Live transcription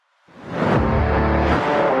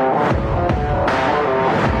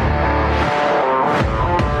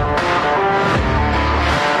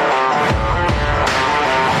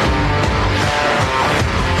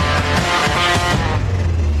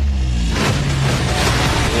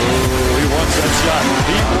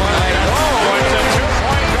He won. Oh, it's a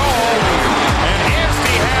two-point goal. And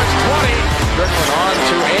Anstey has 20. Strickland on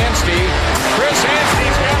to Anstey. Chris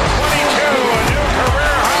Anstey's got 22, a new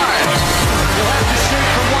career high. He'll have to shoot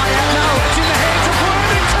from way out now. It's in the hands of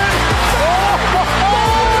Worthington.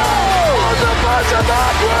 Oh, the buzzer,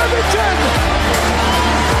 Mark Worthington.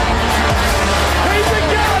 He's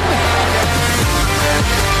begun.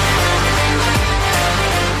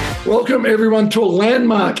 Welcome everyone to a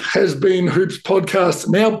landmark Has Been Hoops podcast,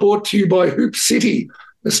 now brought to you by Hoop City,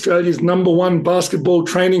 Australia's #1 basketball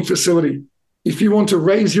training facility. If you want to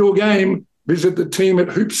raise your game, visit the team at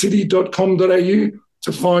hoopcity.com.au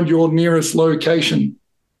to find your nearest location.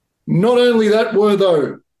 Not only that,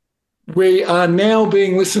 though, we are now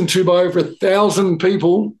being listened to by over 1,000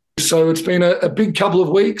 people. So it's been a big couple of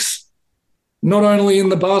weeks, not only in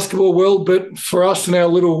the basketball world, but for us in our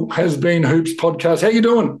little Has Been Hoops podcast. How you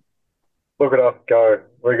doing? Look at us go.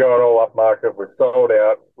 We're going all up market. We're sold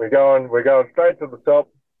out. We're going straight to the top.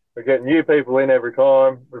 We're getting new people in every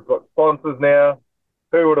time. We've got sponsors now.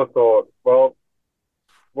 Who would have thought? Well,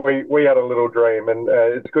 we had a little dream, and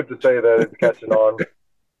it's good to see that it's catching on.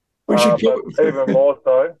 But even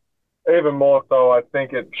more so, I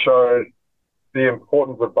think it shows the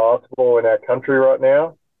importance of basketball in our country right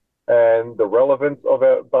now and the relevance of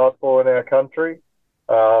our basketball in our country,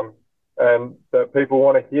 and that people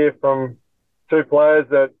want to hear from two players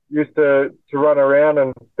that used to run around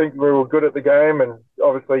and think we were good at the game, and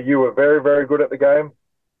obviously you were very, very good at the game.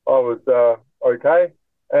 I was okay,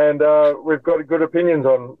 and we've got good opinions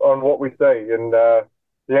on what we see, and the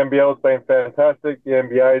NBL's been fantastic. The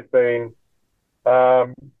NBA's been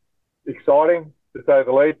exciting, to say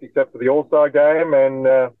the least, except for the All-Star game,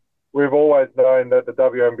 and we've always known that the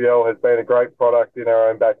WNBL has been a great product in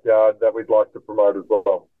our own backyard that we'd like to promote as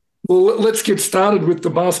well. Well, let's get started with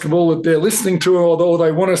the basketball that they're listening to or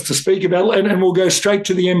they want us to speak about, and we'll go straight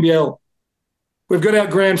to the NBL. We've got our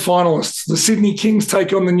grand finalists. The Sydney Kings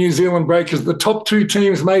take on the New Zealand Breakers. The top two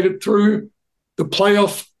teams made it through the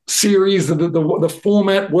playoff series. The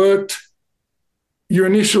format worked. Your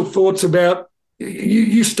initial thoughts about,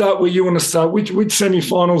 you start where you want to start. Which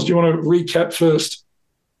semi-finals do you want to recap first?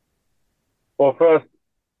 Well, first,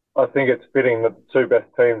 I think it's fitting that the two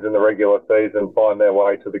best teams in the regular season find their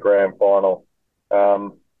way to the grand final. I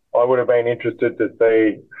would have been interested to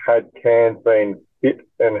see, had Cairns been fit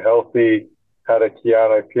and healthy, had a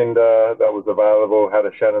Keanu Pinder that was available, had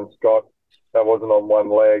a Shannon Scott that wasn't on one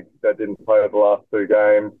leg, that didn't play the last two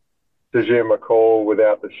games, Tajir McCall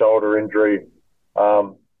without the shoulder injury.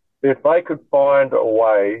 If they could find a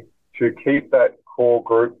way to keep that core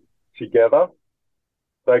group together,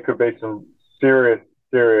 they could be some serious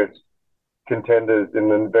contenders in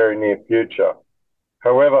the very near future.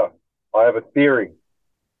 However, I have a theory.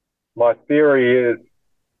 My theory is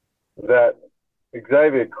that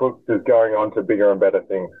Xavier Cooks is going on to bigger and better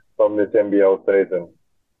things from this NBL season.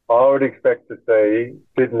 I would expect to see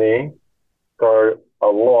Sydney throw a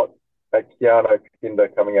lot at Keanu Pinder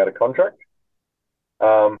coming out of contract.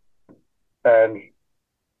 And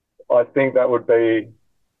I think that would be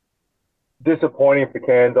disappointing for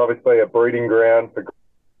Cairns, obviously a breeding ground for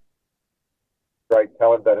great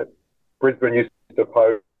talent that Brisbane used to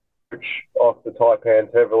poach off the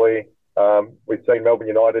Taipans heavily. We've seen Melbourne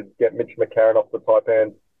United get Mitch McCarron off the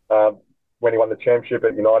Taipans when he won the championship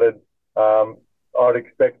at United. I'd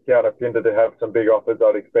expect Keanu Pinder to have some big offers.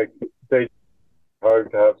 I'd expect DJ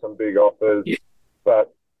Hogue to have some big offers. Yeah.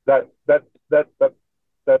 But that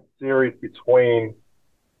series between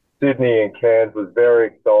Sydney and Cairns was very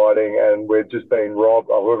exciting, and we've just been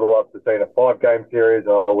robbed. I would have loved to have seen a 5-game series,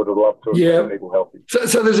 and I would have loved to have seen people healthy.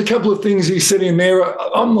 So there's a couple of things you said in there.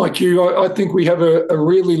 I'm like you. I think we have a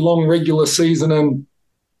really long regular season, and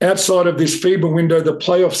outside of this FIBA window, the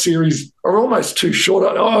playoff series are almost too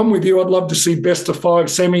short. I'm with you. I'd love to see best of 5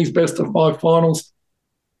 semis, best of 5 finals.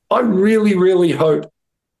 I really, really hope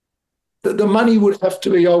that the money would have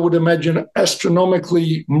to be, I would imagine,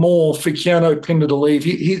 astronomically more for Keanu Pinder to leave.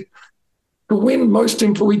 He to win most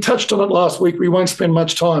important. We touched on it last week. We won't spend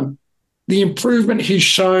much time. The improvement he's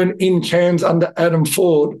shown in Cairns under Adam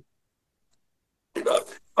Ford. I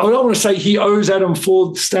don't want to say he owes Adam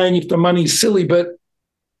Ford staying if the money's silly, but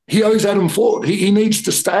he owes Adam Ford. He needs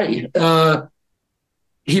to stay.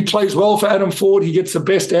 He plays well for Adam Ford. He gets the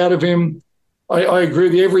best out of him. I agree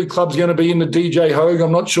with you. Every club's going to be into DJ Hogue.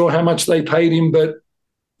 I'm not sure how much they paid him, but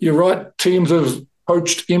you're right. Teams have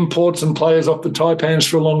poached imports and players off the Taipans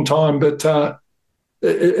for a long time, but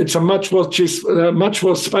it's a much watch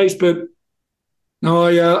space. But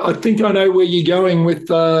no, I think I know where you're going with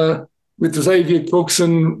Xavier Cooks,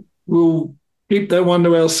 and we'll keep that one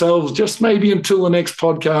to ourselves, just maybe until the next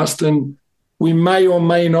podcast, and we may or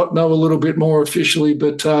may not know a little bit more officially,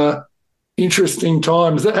 but interesting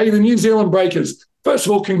times. Hey, the New Zealand Breakers, first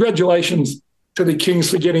of all, congratulations to the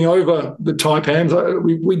Kings for getting over the Taipans.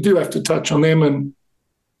 We do have to touch on them. And,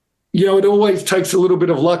 you know, it always takes a little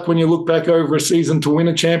bit of luck when you look back over a season to win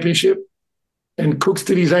a championship. And Cooks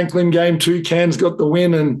did his ankle in game 2. Cairns got the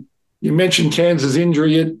win. And you mentioned Cairns'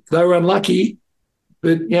 injury. They were unlucky.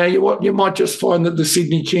 But, yeah, you might just find that the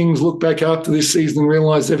Sydney Kings look back after this season and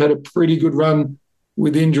realise they've had a pretty good run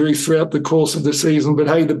with injuries throughout the course of the season. But,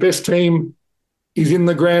 hey, the best team is in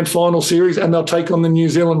the grand final series and they'll take on the New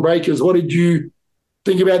Zealand Breakers. What did you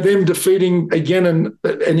think about them defeating, again,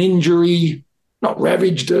 an injury, not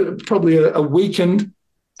ravaged, probably a weakened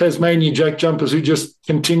Tasmania Jack Jumpers who just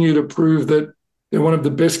continue to prove that they're one of the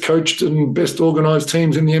best coached and best organised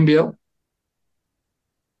teams in the NBL?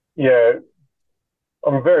 Yeah,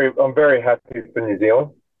 I'm very happy for New Zealand.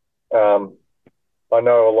 I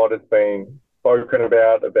know a lot has been spoken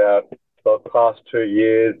about the past 2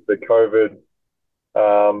 years, the COVID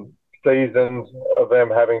seasons of them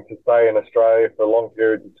having to stay in Australia for long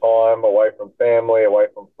periods of time, away from family, away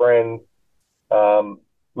from friends,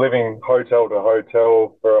 living hotel to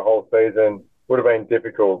hotel for a whole season would have been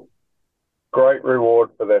difficult. Great reward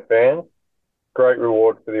for their fans, great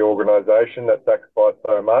reward for the organisation that sacrificed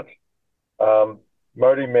so much.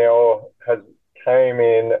 Modi Mao has came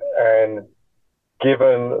in and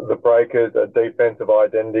given the Breakers a defensive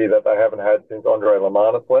identity that they haven't had since Andre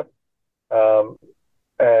Lamanis left.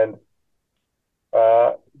 And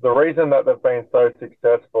the reason that they've been so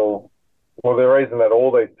successful, well, the reason that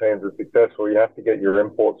all these teams are successful, you have to get your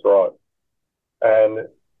imports right. And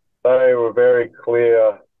they were very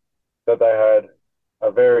clear that they had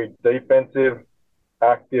a very defensive,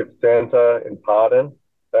 active centre in Pardon.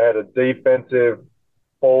 They had a defensive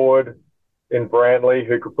forward in Brantley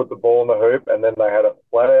who could put the ball in the hoop, and then they had a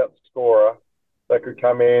flat-out scorer that could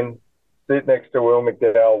come in, sit next to Will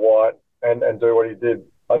McDowell-White and do what he did.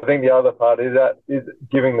 I think the other part is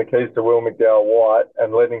giving the keys to Will McDowell-White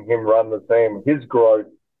and letting him run the team. His growth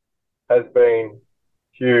has been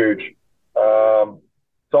huge.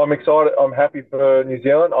 So I'm excited. I'm happy for New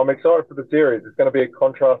Zealand. I'm excited for the series. It's going to be a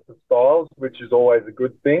contrast of styles, which is always a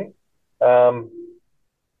good thing. And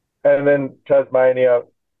then Tasmania,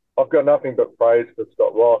 I've got nothing but praise for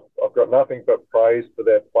Scott Ross. I've got nothing but praise for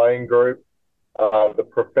their playing group, the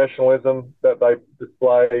professionalism that they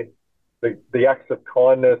display, the acts of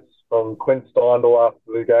kindness from Clint Steindl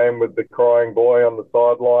after the game with the crying boy on the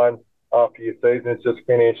sideline after your season is just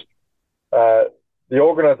finished. The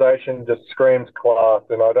organisation just screams class,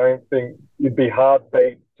 and I don't think it'd be hard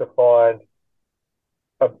beat to find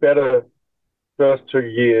a better first 2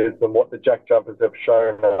 years than what the Jack Jumpers have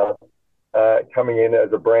shown us coming in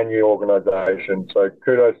as a brand new organisation. So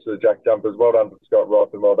kudos to the Jack Jumpers. Well done to Scott Ross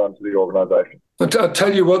and well done to the organisation. I'll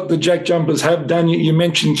tell you what the Jack Jumpers have done. You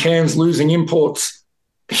mentioned Cairns losing imports.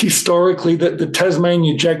 Historically, that the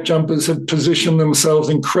Tasmania Jack Jumpers have positioned themselves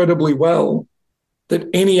incredibly well, that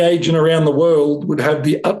any agent around the world would have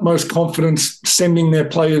the utmost confidence sending their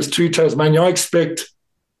players to Tasmania. I expect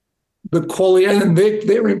the quality, and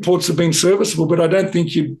their imports have been serviceable, but I don't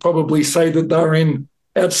think you'd probably say that they're in,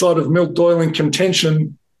 outside of Milt Doyle, in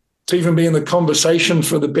contention to even be in the conversation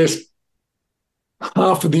for the best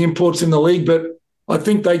half of the imports in the league. But I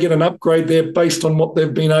think they get an upgrade there based on what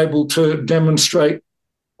they've been able to demonstrate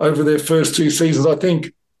over their first 2 seasons. I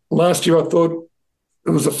think last year I thought it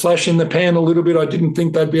was a flash in the pan a little bit. I didn't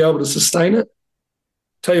think they'd be able to sustain it.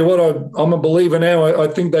 Tell you what, I'm a believer now. I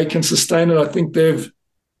think they can sustain it. I think they've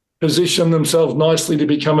positioned themselves nicely to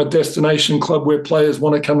become a destination club where players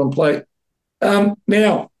want to come and play.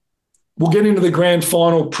 Now, we'll get into the grand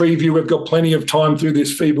final preview. We've got plenty of time through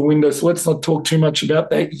this FIBA window, so let's not talk too much about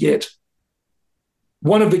that yet.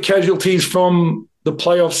 One of the casualties from the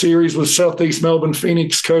playoff series was Southeast Melbourne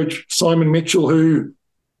Phoenix coach Simon Mitchell, who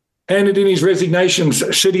handed in his resignation,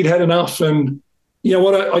 said he'd had enough. And you know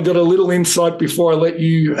what? I got a little insight before I let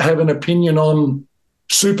you have an opinion on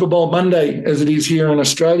Super Bowl Monday, as it is here in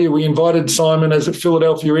Australia. We invited Simon, as a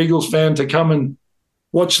Philadelphia Eagles fan, to come and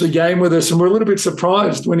watch the game with us, and we're a little bit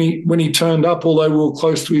surprised when he turned up, although we were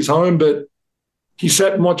close to his home. But he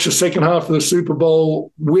sat and watched the second half of the Super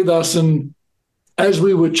Bowl with us, and as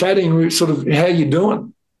we were chatting, we were sort of, how you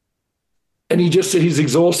doing? And he just said he's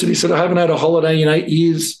exhausted. He said, I haven't had a holiday in 8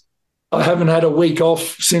 years. I haven't had a week off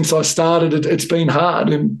since I started. It's been hard.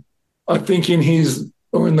 And I think in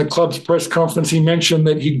the club's press conference, he mentioned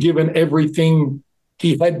that he'd given everything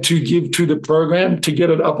he had to give to the program to get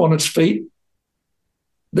it up on its feet.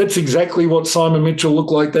 That's exactly what Simon Mitchell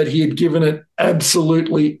looked like, that he had given it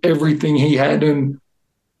absolutely everything he had. And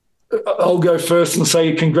I'll go first and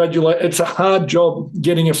say congratulate. It's a hard job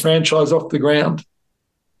getting a franchise off the ground.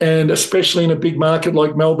 And especially in a big market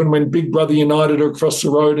like Melbourne, when Big Brother United are across the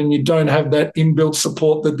road and you don't have that inbuilt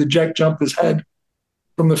support that the Jack Jumpers had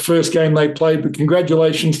from the first game they played. But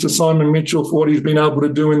congratulations to Simon Mitchell for what he's been able to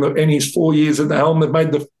do in his 4 years at the helm. They've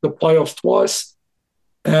made the playoffs twice.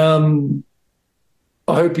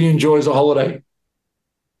 I hope he enjoys a holiday.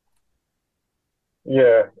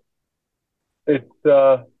 Yeah.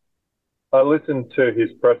 I listened to his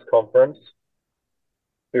press conference.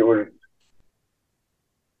 It was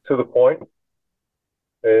to the point.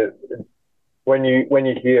 When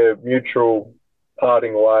you hear mutual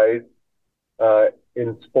parting ways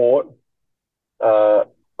in sport,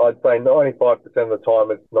 I'd say 95% of the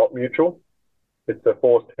time it's not mutual. It's a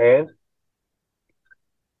forced hand.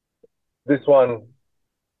 This one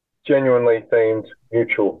genuinely seemed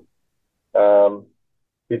mutual.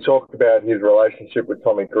 He talked about his relationship with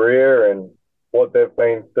Tommy Greer and what they've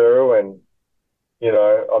been through, and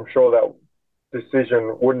I'm sure that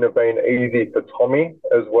decision wouldn't have been easy for Tommy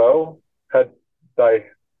as well had they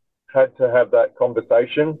had to have that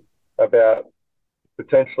conversation about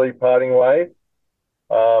potentially parting ways.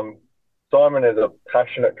 Simon is a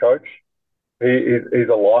passionate coach. He's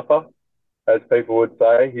a lifer, as people would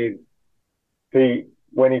say. He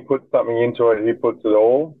when he puts something into it, he puts it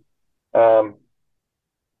all.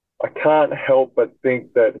 I can't help but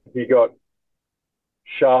think that he got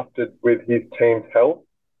shafted with his team's health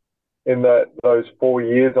in those 4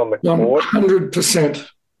 years on the court. 100%.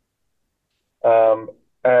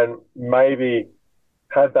 And maybe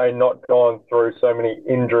had they not gone through so many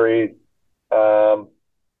injuries,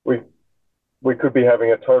 we could be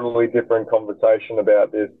having a totally different conversation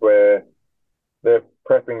about this, where they're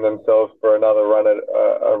prepping themselves for another run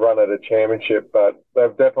at a championship. But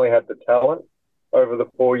they've definitely had the talent over the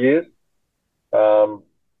 4 years.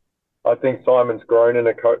 I think Simon's grown as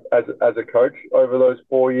a coach over those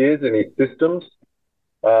 4 years in his systems.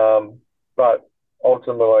 But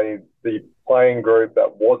ultimately, the playing group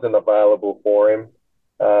that wasn't available for him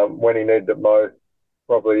when he needed it most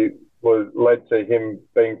probably led to him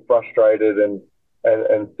being frustrated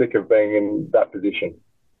and sick of being in that position.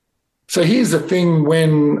 So here's the thing: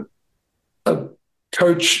 when a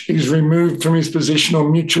coach is removed from his position or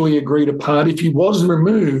mutually agreed apart, if he was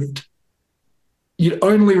removed, you'd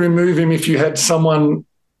only remove him if you had someone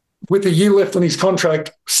with a year left on his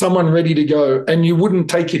contract, someone ready to go, and you wouldn't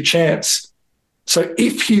take your chance. So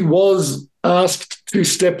if he was asked to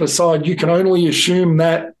step aside, you can only assume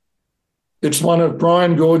that it's one of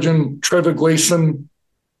Brian Goorjian, Trevor Gleeson,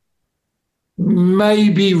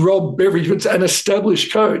 maybe Rob Beveridge, but it's an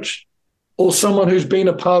established coach, or someone who's been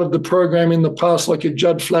a part of the program in the past, like a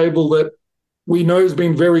Judd Flavel that we know has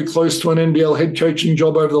been very close to an NBL head coaching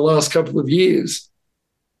job over the last couple of years.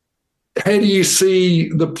 How do you see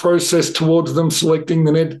the process towards them selecting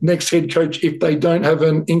the next head coach if they don't have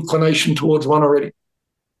an inclination towards one already?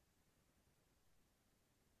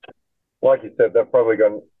 Like you said, they probably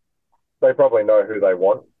know who they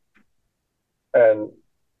want. And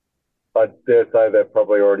I dare say they've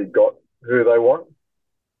probably already got who they want.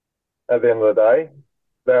 At the end of the day,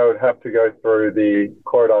 they would have to go through the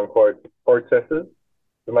quote-unquote processes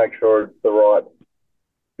to make sure it's the right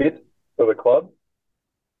fit for the club.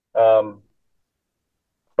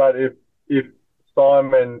 But if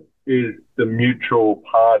Simon is the mutual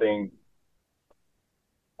parting,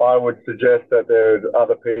 I would suggest that there's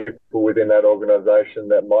other people within that organisation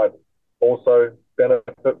that might also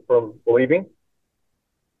benefit from leaving.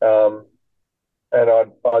 And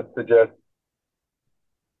I'd suggest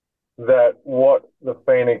that what the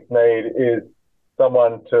Phoenix need is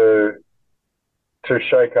someone to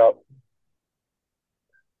shake up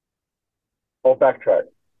or backtrack.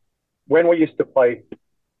 When we used to play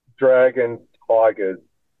Dragons, Tigers,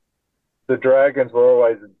 the Dragons were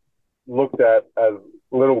always looked at as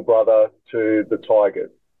little brother to the Tigers.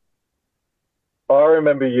 I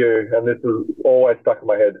remember you, and this is always stuck in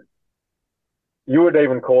my head, you would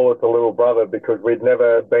even call us a little brother because we'd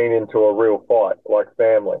never been into a real fight like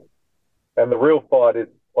family. And the real fight is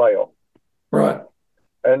playoff. Right.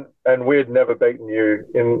 And we'd never beaten you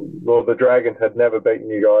the Dragons had never beaten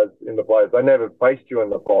you guys in the playoffs. They never faced you in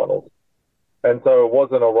the finals. And so it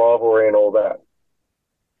wasn't a rivalry and all that.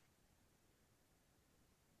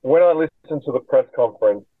 When I listened to the press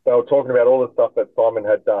conference, they were talking about all the stuff that Simon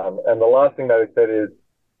had done. And the last thing they said is,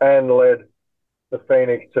 and led the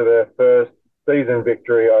Phoenix to their first season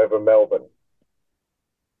victory over Melbourne.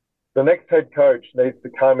 The next head coach needs to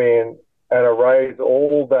come in and erase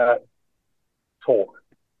all that talk,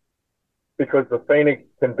 because the Phoenix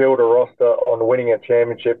can build a roster on winning a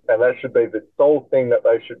championship, and that should be the sole thing that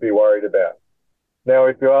they should be worried about. Now,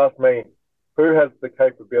 if you ask me, who has the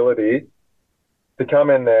capability to come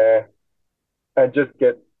in there and just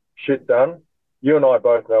get shit done, you and I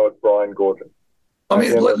both know it's Brian Gordon.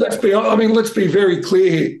 Let's be very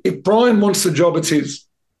clear here. If Brian wants the job, it's his.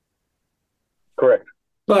 Correct.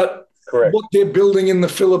 But what they're building in the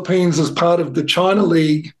Philippines as part of the China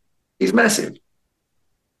League is massive.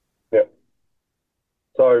 Yeah.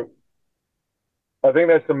 So I think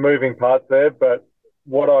there's some moving parts there, but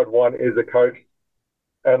what I'd want is a coach,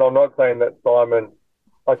 and I'm not saying that Simon,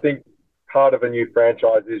 I think part of a new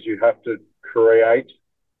franchise is you have to create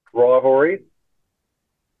rivalries,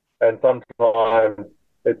 and sometimes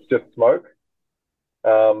it's just smoke.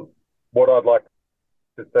 What I'd like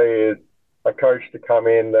to see is a coach to come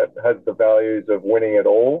in that has the values of winning it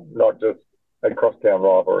all, not just a crosstown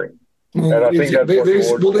rivalry. Well, and I think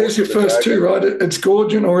there's your first two, right? It's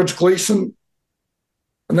Gorgon or it's Gleeson,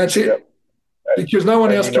 and that's it. Yep. Because no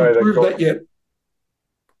one else can prove that yet.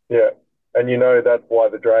 Yeah, and you know that's why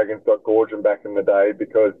the Dragons got Gorgon back in the day,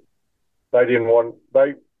 because they didn't want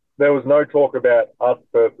there was no talk about us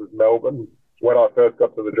versus Melbourne when I first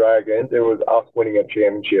got to the Dragons. It was us winning a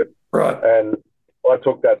championship. Right. And I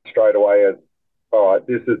took that straight away as, all right,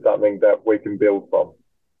 this is something that we can build from.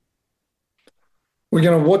 We're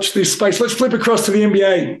going to watch this space. Let's flip across to the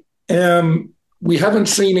NBA. We haven't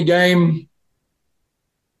seen a game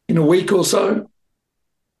in a week or so,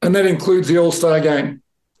 and that includes the All-Star game.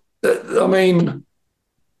 I mean,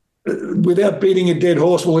 without beating a dead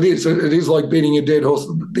horse, well, it is like beating a dead horse.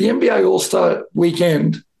 The NBA All-Star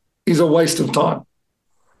weekend is a waste of time.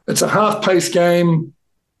 It's a half-paced game.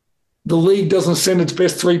 The league doesn't send its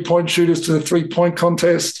best three-point shooters to the three-point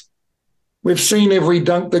contest. We've seen every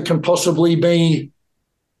dunk that can possibly be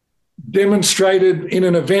demonstrated in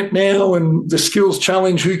an event now, and the skills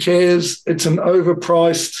challenge, who cares? It's an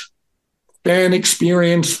overpriced fan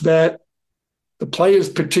experience that the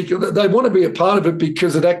players they want to be a part of it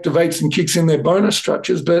because it activates and kicks in their bonus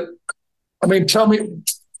structures. But, I mean, tell me,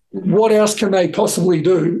 what else can they possibly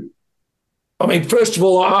do? I mean, first of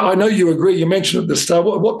all, I know you agree. You mentioned at the start,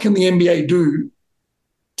 what can the NBA do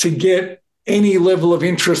to get any level of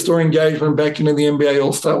interest or engagement back into the NBA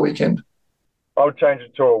All-Star weekend? I would change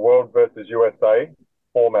it to a World versus USA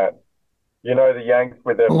format. You know, the Yanks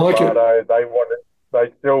with their bravado, they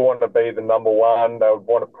still want to be the number one. They would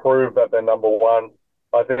want to prove that they're number one.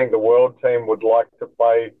 I think the world team would like to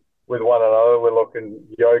play with one another. We're looking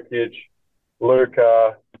Jokic,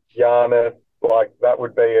 Luka, Giannis. Like, that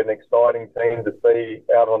would be an exciting team to see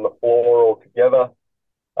out on the floor all together.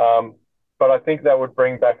 But I think that would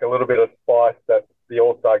bring back a little bit of spice that the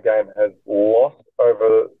All-Star game has lost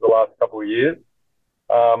over the last couple of years.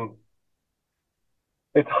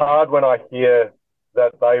 It's hard when I hear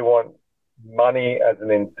that they want money as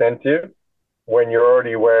an incentive when you're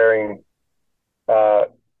already wearing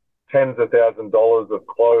tens of thousands of dollars of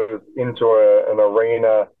clothes into an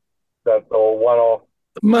arena that's a one-off.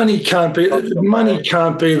 Money can't be the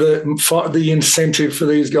incentive for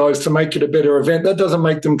these guys to make it a better event. That doesn't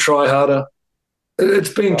make them try harder. It's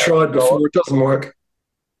been tried before. It doesn't work.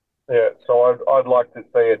 Yeah, so I'd like to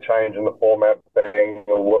see a change in the format being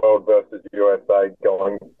the World versus USA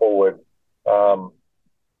going forward.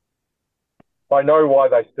 I know why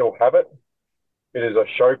they still have it. It is a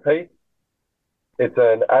showpiece. It's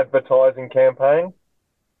an advertising campaign.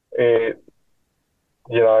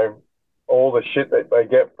 All the shit that they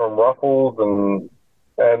get from Ruffles and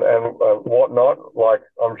whatnot. Like,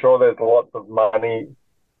 I'm sure there's lots of money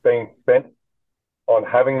being spent on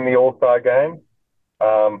having the All-Star game.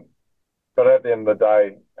 But at the end of the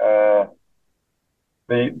day,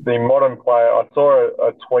 the modern player, I saw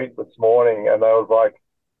a tweet this morning and they was like,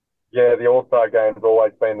 yeah, the All-Star game's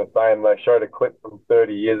always been the same. They showed a clip from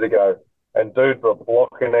 30 years ago and dudes were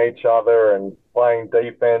blocking each other and playing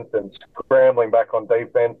defense and scrambling back on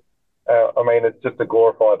defense. I mean, it's just a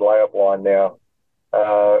glorified layup line now,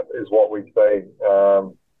 is what we see.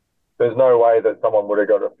 There's no way that someone would have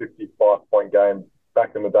got a 55-point game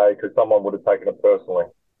back in the day because someone would have taken it personally,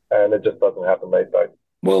 and it just doesn't happen these days.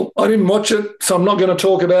 Well, I didn't watch it, so I'm not going to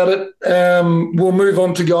talk about it. We'll move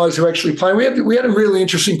on to guys who actually play. We had a really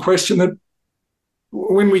interesting question that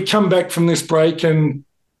when we come back from this break, and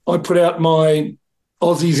I put out my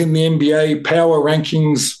Aussies in the NBA power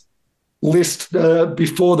rankings list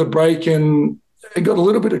before the break, and it got a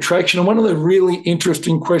little bit of traction. And one of the really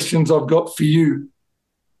interesting questions I've got for you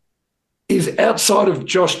is, outside of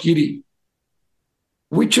Josh Giddey,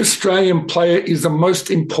 which Australian player is the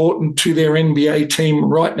most important to their NBA team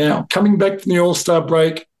right now? Coming back from the All-Star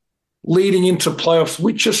break, leading into playoffs,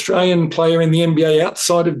 which Australian player in the NBA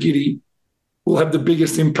outside of Giddey will have the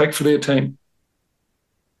biggest impact for their team?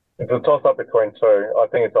 It's a toss-up between two. I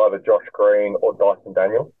think it's either Josh Green or Dyson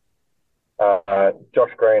Daniels.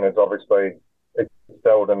 Josh Green has obviously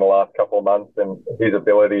excelled in the last couple of months, and his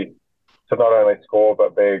ability to not only score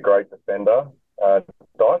but be a great defender.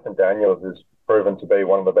 Dyson Daniels has proven to be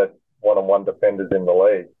one of the best one-on-one defenders in the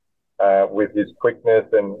league. With his quickness,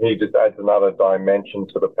 and he just adds another dimension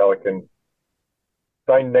to the Pelicans.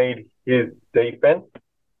 They need his defense,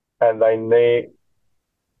 and they need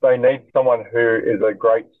someone who is a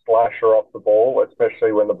great slasher off the ball,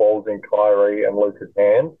 especially when the ball's in Kyrie and Luka's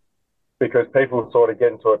hands, because people sort of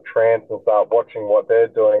get into a trance and start watching what they're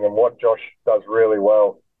doing. And what Josh does really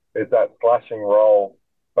well is that slashing role,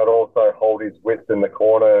 but also hold his width in the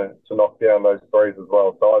corner to knock down those threes as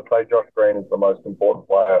well. So I'd say Josh Green is the most important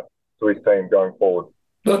player to his team going forward.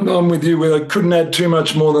 No, I'm with you. I couldn't add too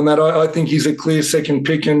much more than that. I think he's a clear second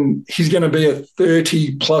pick, and he's going to be a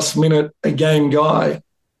 30-plus minute a game guy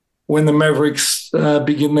when the Mavericks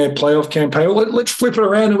begin their playoff campaign. Let's flip it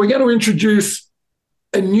around, and we're going to introduce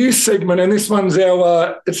a new segment, and this one's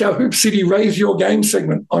our Hoop City Raise Your Game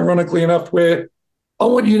segment, ironically enough, where I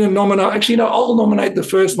want you to nominate. Actually, no, I'll nominate the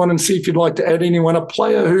first one and see if you'd like to add anyone, a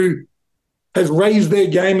player who has raised their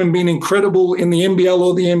game and been incredible in the NBL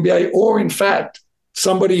or the NBA, or in fact,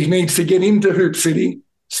 somebody who needs to get into Hoop City,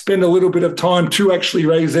 spend a little bit of time to actually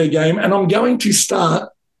raise their game. And I'm going to start,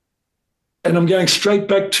 and I'm going straight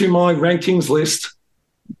back to my rankings list,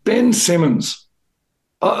 Ben Simmons.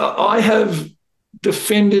 I have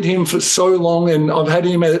defended him for so long, and I've had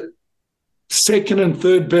him at second and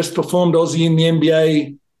third best performed Aussie in the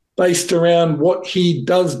NBA based around what he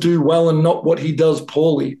does do well and not what he does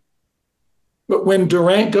poorly. But when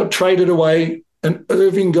Durant got traded away and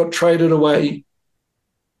Irving got traded away,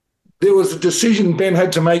 there was a decision Ben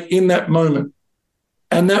had to make in that moment,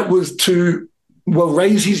 and that was to,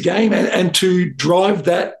 raise his game and to drive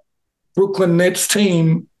that Brooklyn Nets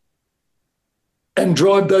team and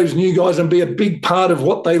drive those new guys and be a big part of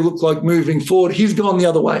what they look like moving forward. He's gone the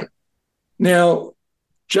other way. Now,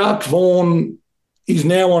 Jacques Vaughn is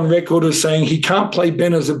now on record as saying he can't play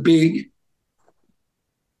Ben as a big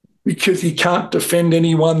because he can't defend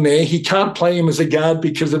anyone there. He can't play him as a guard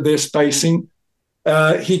because of their spacing.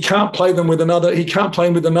 He can't play them with another. He can't play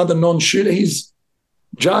him with another non-shooter.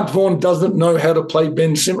 Jacques Vaughn doesn't know how to play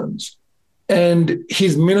Ben Simmons, and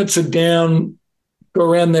his minutes are down to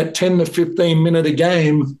around that 10 to 15 minute a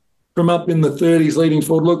game from up in the 30s leading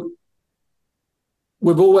forward. Look,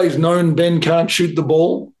 we've always known Ben can't shoot the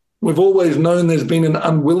ball. We've always known there's been an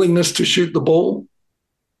unwillingness to shoot the ball.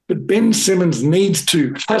 But Ben Simmons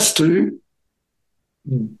has to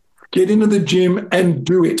get into the gym and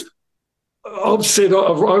do it. I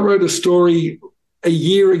wrote a story a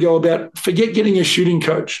year ago about forget getting a shooting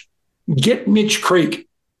coach. Get Mitch Creek.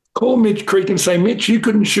 Call Mitch Creek and say, Mitch, you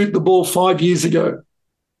couldn't shoot the ball 5 years ago.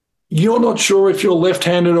 You're not sure if you're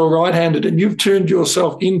left-handed or right-handed, and you've turned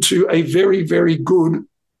yourself into a very, very good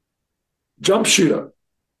jump shooter.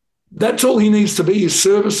 That's all he needs to be, is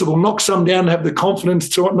serviceable, knock some down and have the confidence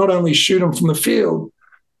to not only shoot them from the field,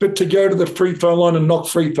 but to go to the free throw line and knock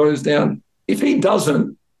free throws down. If he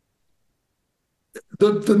doesn't,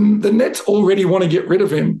 the Nets already want to get rid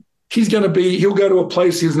of him. He'll go to a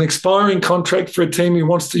place, he's an expiring contract for a team who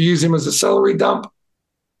wants to use him as a salary dump,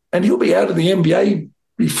 and he'll be out of the NBA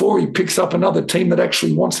before he picks up another team that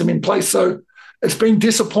actually wants him in place. So it's been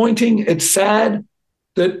disappointing. It's sad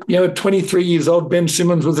that, at 23 years old, Ben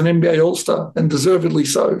Simmons was an NBA All-Star, and deservedly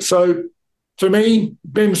so. So for me,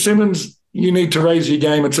 Ben Simmons, you need to raise your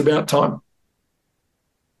game. It's about time.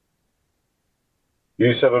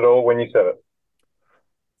 You said it all when you said it.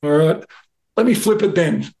 All right. Let me flip it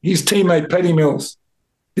then. His teammate, Patty Mills.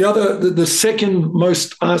 The second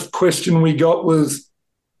most asked question we got was,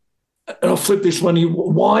 and I'll flip this one,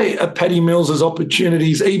 why are Patty Mills'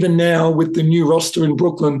 opportunities, even now with the new roster in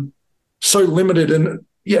Brooklyn, so limited? And,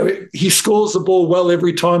 he scores the ball well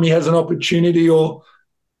every time he has an opportunity, or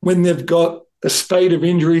when they've got a spate of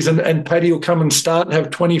injuries and Patty will come and start and have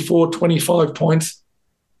 24, 25 points.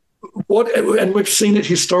 And we've seen it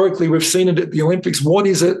historically. We've seen it at the Olympics. What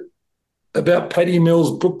is it about Patty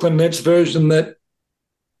Mills' Brooklyn Nets version that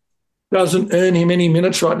doesn't earn him any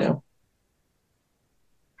minutes right now?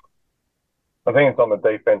 I think it's on the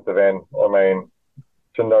defensive end. I mean,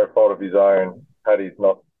 to no fault of his own, Patty's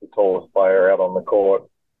not the tallest player out on the court.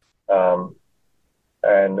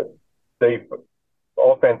 And deep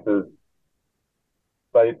offenses,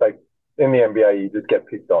 they in the NBA, you just get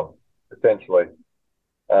picked on, essentially.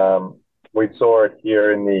 We saw it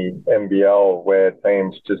here in the NBL where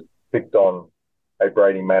teams just picked on a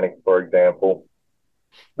Brady Mannix, for example.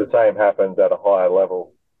 The same happens at a higher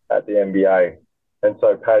level at the NBA. And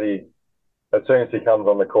so Paddy, as soon as he comes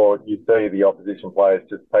on the court, you see the opposition players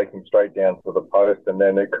just take him straight down to the post, and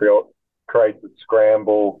then it creates a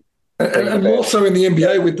scramble. And also in the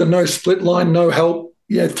NBA with the no split line, no help,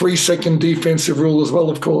 3-second defensive rule as well,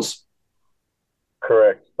 of course.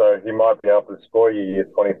 Correct. So he might be able to score you your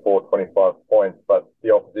 24, 25 points, but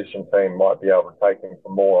the opposition team might be able to take him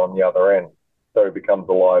for more on the other end. So he becomes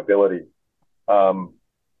a liability.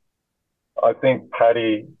 I think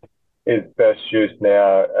Paddy is best used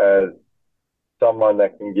now as someone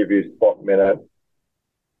that can give you spot minutes,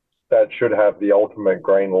 that should have the ultimate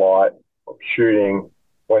green light of shooting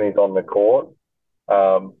when he's on the court.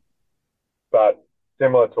 But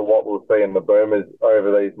similar to what we'll see in the Boomers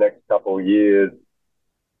over these next couple of years,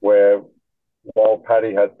 where while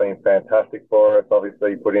Paddy has been fantastic for us,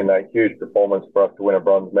 obviously put in that huge performance for us to win a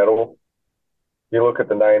bronze medal, you look at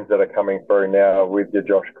the names that are coming through now with your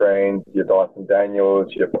Josh Greens, your Dyson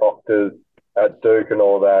Daniels, your Proctors at Duke and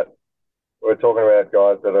all that. We're talking about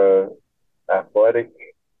guys that are athletic,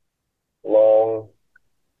 long,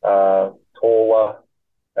 taller,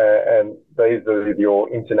 and these are your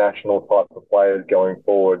international type of players going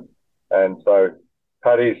forward. And so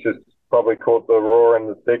Paddy's just probably caught the raw end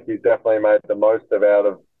of the stick. He's definitely made the most out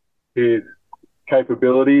of his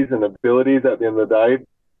capabilities and abilities at the end of the day.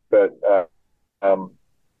 But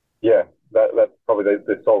that's probably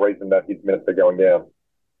the sole reason that his minutes are going down.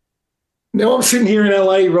 Now, I'm sitting here in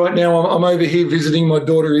LA right now. I'm over here visiting my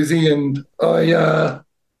daughter Izzy, and I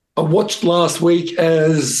watched last week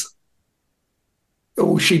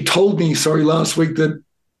she told me last week that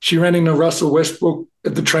she ran into Russell Westbrook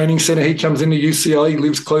at the training center. He comes into UCLA, he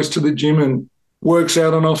lives close to the gym and works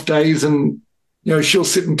out on off days, and she'll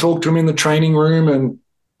sit and talk to him in the training room, and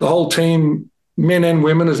the whole team, men and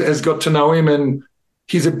women, has got to know him, and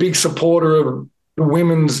he's a big supporter of the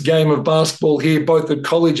women's game of basketball here, both at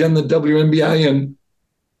college and the WNBA. And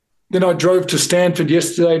then I drove to Stanford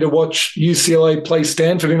yesterday to watch UCLA play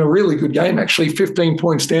Stanford in a really good game, actually. 15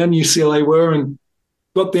 points down UCLA were, and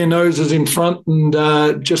got their noses in front and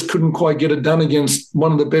just couldn't quite get it done against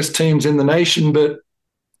one of the best teams in the nation. But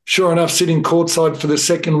sure enough, sitting courtside for the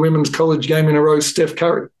second women's college game in a row, Steph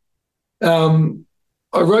Curry. I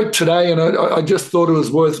wrote today, and I just thought it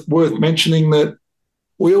was worth mentioning that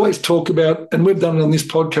we always talk about, and we've done it on this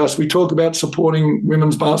podcast, we talk about supporting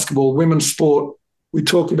women's basketball, women's sport. We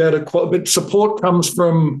talk about it, but support comes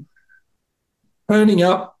from turning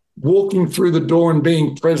up, walking through the door and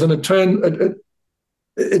being present.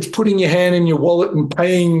 It's putting your hand in your wallet and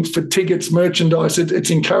paying for tickets, merchandise.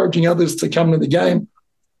 It's encouraging others to come to the game.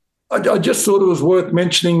 I just thought it was worth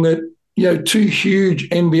mentioning that, two huge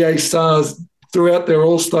NBA stars throughout their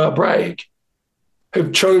All-Star break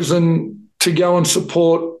have chosen to go and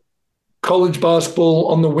support college basketball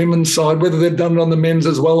on the women's side. Whether they've done it on the men's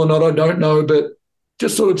as well or not, I don't know, but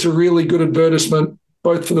just thought it's a really good advertisement,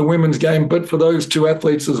 both for the women's game, but for those two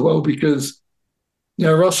athletes as well, because,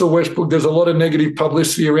 Russell Westbrook, there's a lot of negative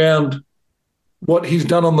publicity around what he's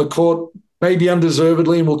done on the court, maybe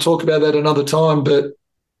undeservedly, and we'll talk about that another time, but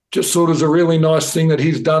just thought it was a really nice thing that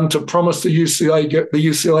he's done to promise the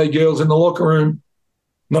UCLA girls in the locker room,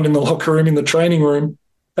 not in the locker room, in the training room,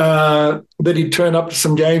 that he'd turn up to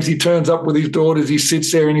some games. He turns up with his daughters, he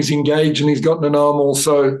sits there and he's engaged and he's gotten to know them all.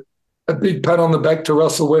 So a big pat on the back to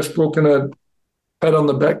Russell Westbrook and a pat on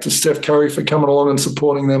the back to Steph Curry for coming along and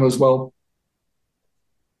supporting them as well.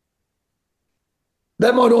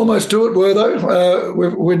 That might almost do it, Wertho.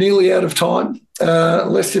 We're nearly out of time.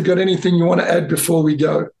 Unless you've got anything you want to add before we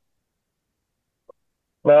go.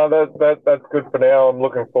 No, that's good for now. I'm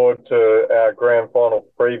looking forward to our grand final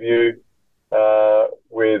preview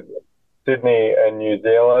with Sydney and New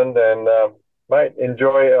Zealand. And, mate,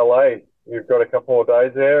 enjoy LA. You've got a couple more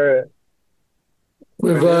days there.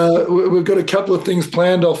 We've got a couple of things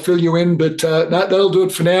planned. I'll fill you in, but that'll do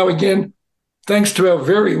it for now. Again, thanks to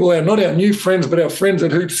not our new friends, but our friends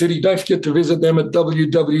at Hoop City. Don't forget to visit them at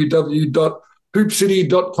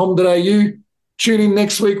www.hoopcity.com.au. Tune in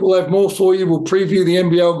next week. We'll have more for you. We'll preview the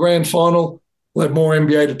NBL Grand Final. We'll have more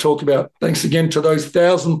NBA to talk about. Thanks again to those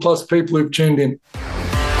 1,000+ people who've tuned in.